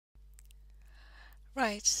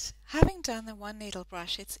Right, having done the one needle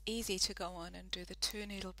brush, it's easy to go on and do the two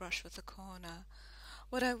needle brush with the corner.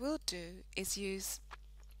 What I will do is use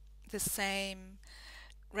the same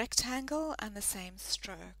rectangle and the same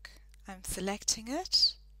stroke. I'm selecting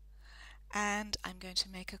it and I'm going to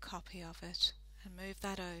make a copy of it and move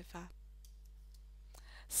that over.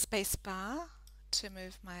 Space bar to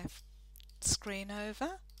move my screen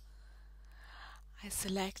over. I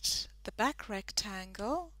select the back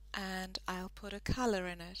rectangle and I'll put a color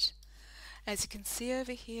in it. As you can see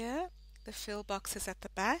over here, the fill box is at the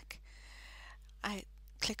back. I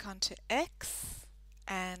click onto X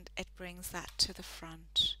and it brings that to the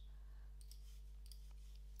front.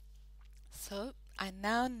 So I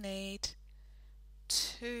now need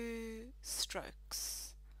two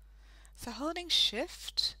strokes. So holding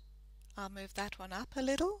Shift, I'll move that one up a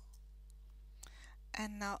little,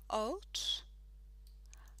 and now Alt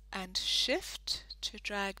and Shift to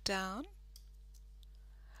drag down.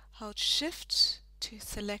 Hold Shift to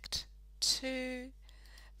select two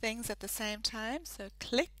things at the same time, so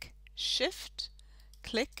click, Shift,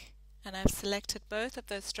 click, and I've selected both of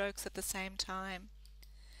those strokes at the same time.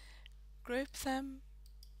 Group them,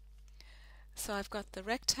 so I've got the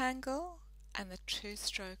rectangle and the two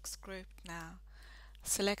strokes grouped now.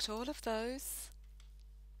 Select all of those,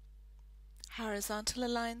 horizontal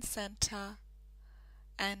align center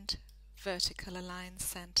and vertical align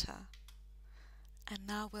center. And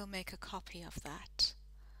now we'll make a copy of that.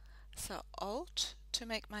 So Alt to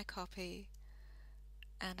make my copy,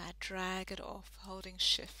 and I drag it off holding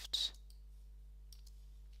Shift.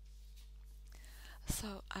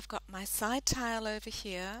 So I've got my side tile over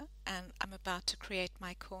here and I'm about to create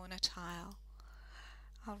my corner tile.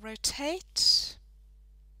 I'll rotate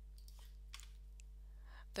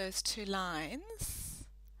those two lines,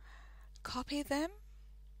 copy them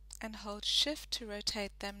and hold Shift to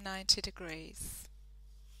rotate them 90 degrees.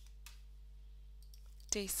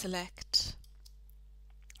 Deselect.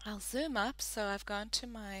 I'll zoom up, so I've gone to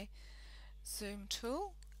my zoom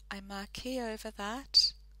tool. I marquee over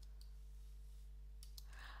that.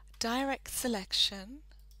 Direct selection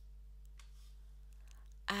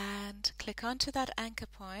and click onto that anchor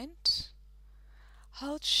point.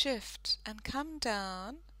 Hold Shift and come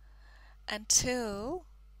down until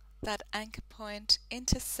that anchor point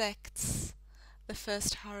intersects the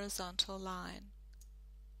first horizontal line.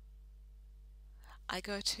 I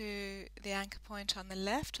go to the anchor point on the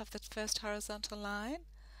left of the first horizontal line,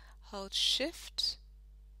 hold Shift,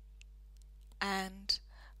 and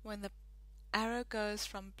when the arrow goes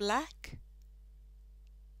from black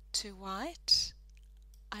to white,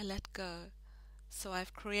 I let go. So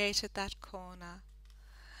I've created that corner.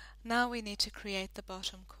 Now we need to create the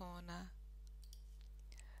bottom corner.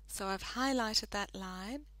 So I've highlighted that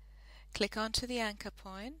line, click onto the anchor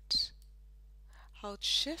point, hold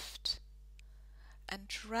Shift, and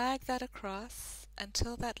drag that across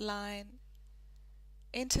until that line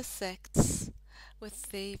intersects with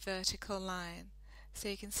the vertical line. So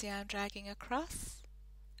you can see I'm dragging across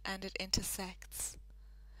and it intersects.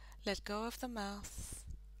 Let go of the mouse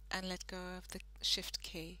and let go of the Shift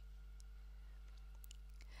key.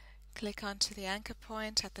 Click onto the anchor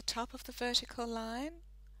point at the top of the vertical line,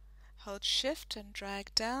 hold Shift and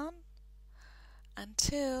drag down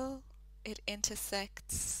until it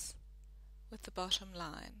intersects with the bottom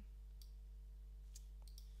line.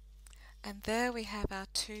 And there we have our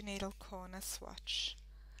two needle corner swatch.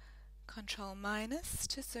 Control minus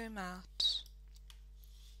to zoom out.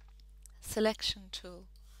 Selection tool.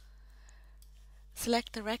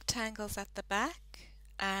 Select the rectangles at the back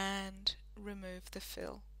and remove the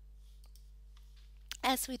fill.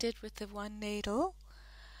 As we did with the one needle,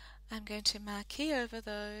 I'm going to marquee over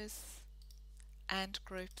those and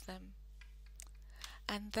group them.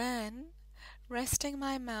 And then, resting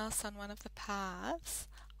my mouse on one of the paths,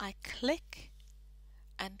 I click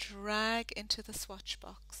and drag into the swatch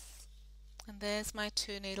box. And there's my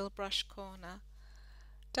two needle brush corner.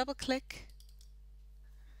 Double click,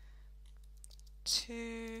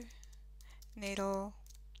 two needle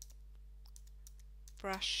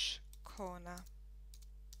brush corner.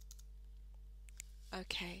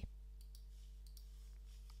 OK.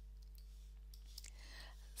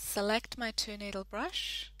 Select my two needle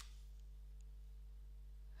brush.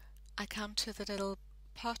 I come to the little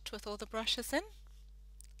pot with all the brushes in.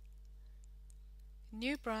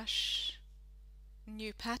 New brush,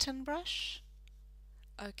 new pattern brush.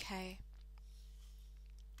 OK.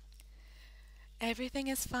 Everything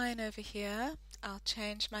is fine over here. I'll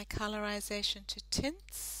change my colorization to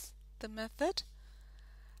tints, the method,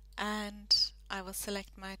 and I will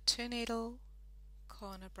select my two needle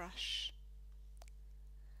corner brush.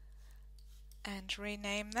 And and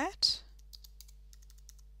rename that.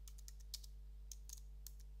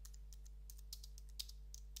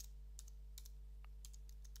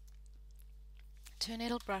 Two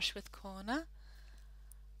needle brush with corner.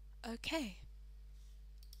 OK.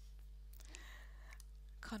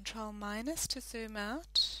 Control minus to zoom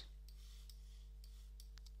out.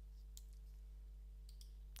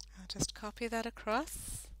 I'll just copy that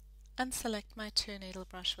across and select my two needle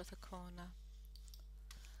brush with a corner.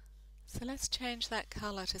 So let's change that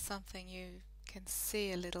color to something you can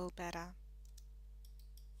see a little better.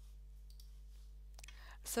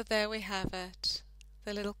 So there we have it.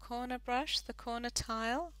 The little corner brush, the corner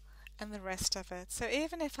tile, and the rest of it. So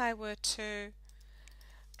even if I were to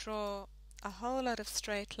draw a whole lot of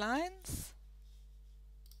straight lines,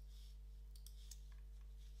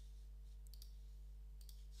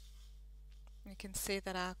 you can see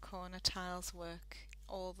that our corner tiles work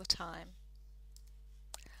all the time.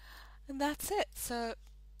 And that's it. So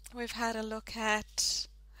we've had a look at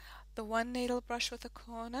the one needle brush with a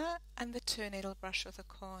corner and the two needle brush with a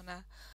corner.